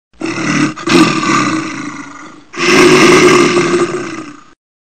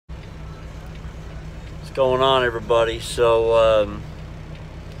going on, everybody? So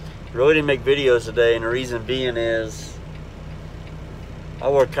really didn't make videos today, and the reason being is I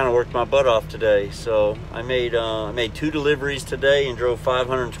kind of worked my butt off today. So I made 2 deliveries today and drove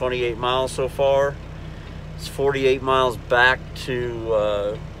 528 miles so far. It's 48 miles back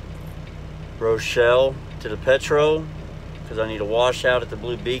to Rochelle to the Petro, because I need a washout at the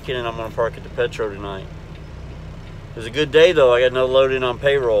Blue Beacon, and I'm going to park at the Petro tonight. It was a good day though. I got no load in on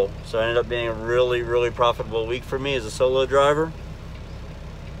payroll, so it ended up being a really profitable week for me as a solo driver.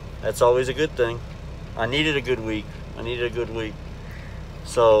 That's always a good thing. I needed a good week.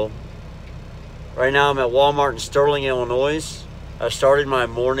 So right now I'm at Walmart in Sterling, Illinois. I started my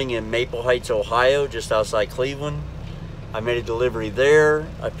morning in Maple Heights, Ohio, just outside Cleveland. I made a delivery there.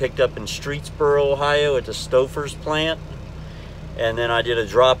 I picked up in Streetsboro, Ohio at the Stouffer's plant. And then I did a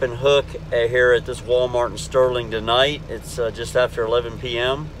drop and hook here at this Walmart in Sterling tonight. It's just after 11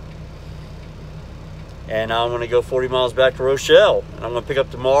 p.m. And now I'm going to go 40 miles back to Rochelle. And I'm going to pick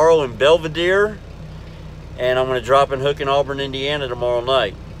up tomorrow in Belvedere. And I'm going to drop and hook in Auburn, Indiana tomorrow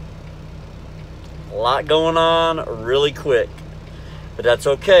night. A lot going on really quick. But that's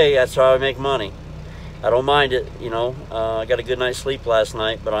okay. That's how I make money. I don't mind it, you know. I got a good night's sleep last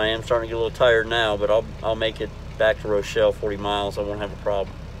night, but I am starting to get a little tired now. But I'll make it back to Rochelle, 40 miles. I won't have a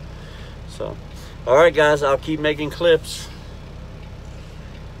problem. So, all right, guys, I'll keep making clips.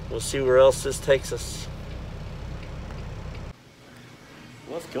 We'll see where else this takes us.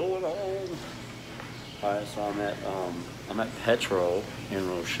 What's going on? All right, so I'm at Petro in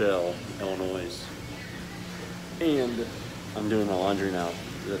Rochelle, Illinois, and I'm doing my laundry now.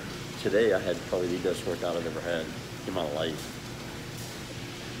 Today I had probably the best workout I've ever had in my life.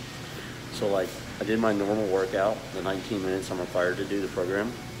 So like, I did my normal workout, the 19 minutes I'm required to do the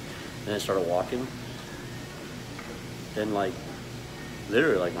program, and I started walking. Then like,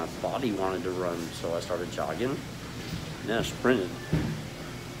 literally like my body wanted to run, so I started jogging, and then I sprinted.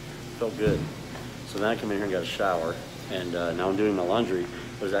 Felt good. So then I come in here and got a shower, and now I'm doing my laundry.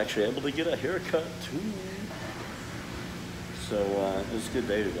 I was actually able to get a haircut too. So it was a good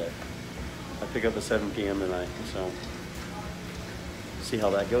day today. I pick up at 7 p.m. tonight, so see how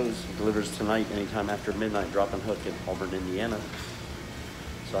that goes. It delivers tonight anytime after midnight, drop and hook in Auburn, Indiana.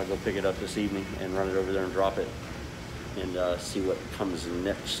 So I'll go pick it up this evening and run it over there and drop it and see what comes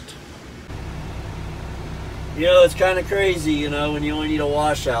next. You know, it's kind of crazy, you know, when you only need a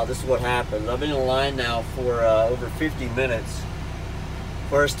washout, this is what happens. I've been in line now for over 50 minutes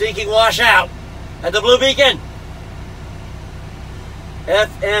for a stinking washout at the Blue Beacon.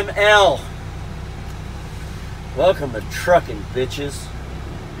 FML. Welcome to trucking, bitches.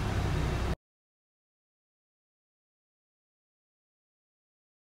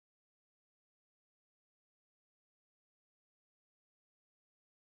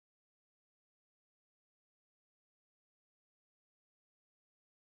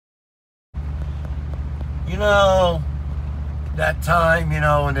 You know, that time, you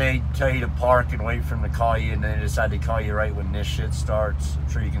know, when they tell you to park and wait for them to call you, and then they decide to call you right when this shit starts. I'm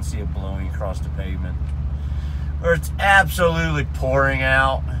sure you can see it blowing across the pavement. Where it's absolutely pouring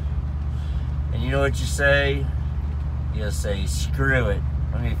out. And you know what you say? You say, screw it.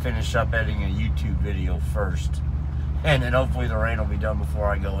 Let me finish up editing a YouTube video first. And then hopefully the rain will be done before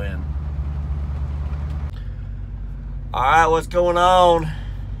I go in. Alright, what's going on?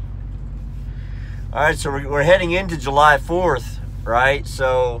 Alright, so we're heading into July 4th, right?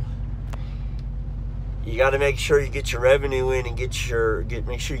 So you got to make sure you get your revenue in and make sure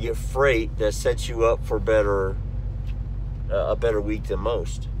you get freight that sets you up for a better week than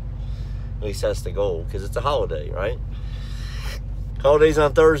most. At least that's the goal, because it's a holiday, right? Holiday's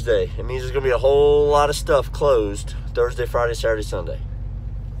on Thursday. It means there's going to be a whole lot of stuff closed Thursday, Friday, Saturday, Sunday.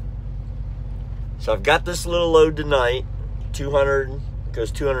 So I've got this little load tonight.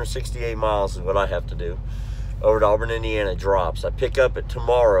 268 miles is what I have to do. Over to Auburn, Indiana, drops. I pick up it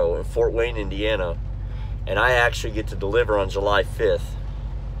tomorrow in Fort Wayne, Indiana, and I actually get to deliver on July 5th,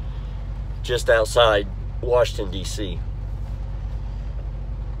 just outside Washington, D.C.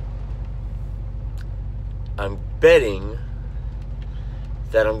 I'm betting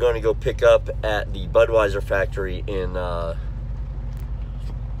that I'm going to go pick up at the Budweiser factory in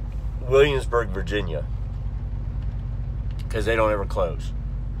Williamsburg, Virginia, because they don't ever close.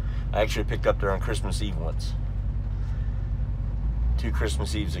 I actually picked up there on Christmas Eve once. 2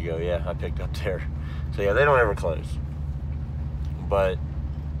 Christmas Eves ago, yeah, I picked up there. So yeah, they don't ever close. But,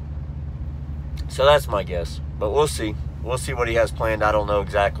 so that's my guess. But we'll see. We'll see what he has planned. I don't know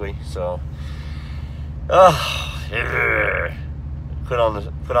exactly, so. Put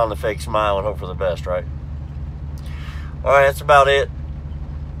on the fake smile and hope for the best, right? All right, that's about it.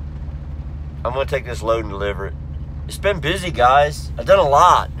 I'm going to take this load and deliver it. It's been busy, guys. I've done a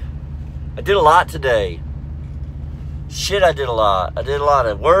lot. I did a lot today. Shit, I did a lot. I did a lot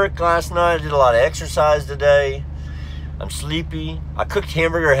of work last night. I did a lot of exercise today. I'm sleepy. I cooked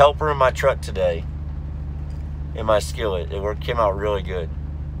hamburger helper in my truck today. In my skillet. It came out really good.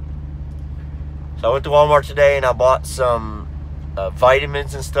 So I went to Walmart today and I bought some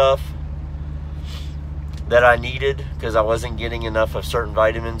vitamins and stuff that I needed because I wasn't getting enough of certain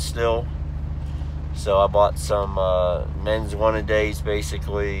vitamins still. So I bought some men's one-a-days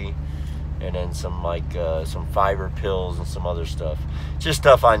basically, and then some some fiber pills and some other stuff. Just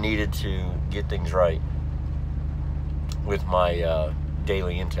stuff I needed to get things right with my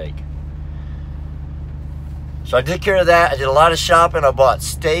daily intake. So I did care of that. I did a lot of shopping. I bought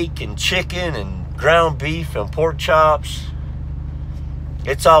steak and chicken and ground beef and pork chops.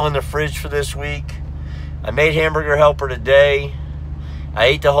 It's all in the fridge for this week. I made hamburger helper today. I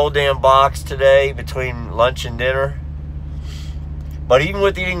ate the whole damn box today between lunch and dinner. But even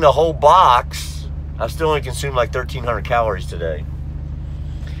with eating the whole box, I still only consumed like 1,300 calories today.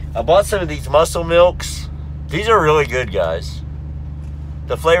 I bought some of these muscle milks. These are really good, guys.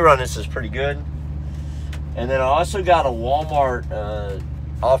 The flavor on this is pretty good. And then I also got a Walmart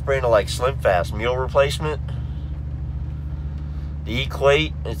off-brand of like Slim Fast meal replacement. The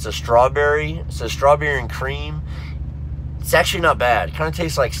Equate, it's a strawberry. It's a strawberry and cream. It's actually not bad. It kind of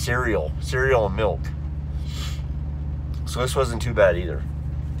tastes like cereal and milk. So this wasn't too bad either.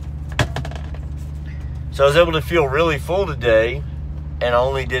 So I was able to feel really full today, and I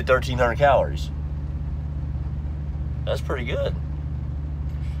only did 1,300 calories. That's pretty good.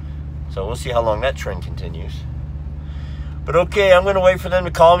 So we'll see how long that trend continues. But okay, I'm going to wait for them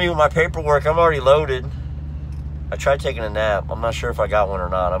to call me with my paperwork. I'm already loaded. I tried taking a nap. I'm not sure if I got one or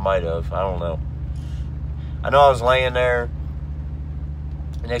not. I might have. I don't know. I know I was laying there.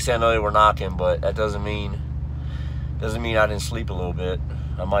 The next thing I know, they were knocking, but that doesn't mean I didn't sleep a little bit.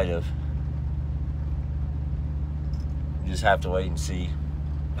 I might have. You just have to wait and see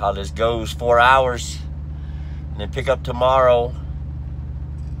how this goes. 4 hours. And then pick up tomorrow.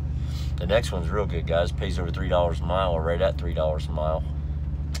 The next one's real good, guys. Pays over $3 a mile, or right at $3 a mile.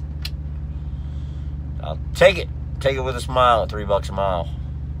 I'll take it. Take it with a smile at $3 a mile.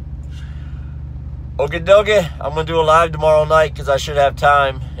 Okie dokie. I'm going to do a live tomorrow night because I should have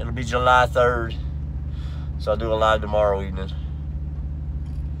time. It'll be July 3rd. So I'll do a live tomorrow evening.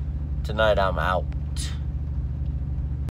 Tonight I'm out.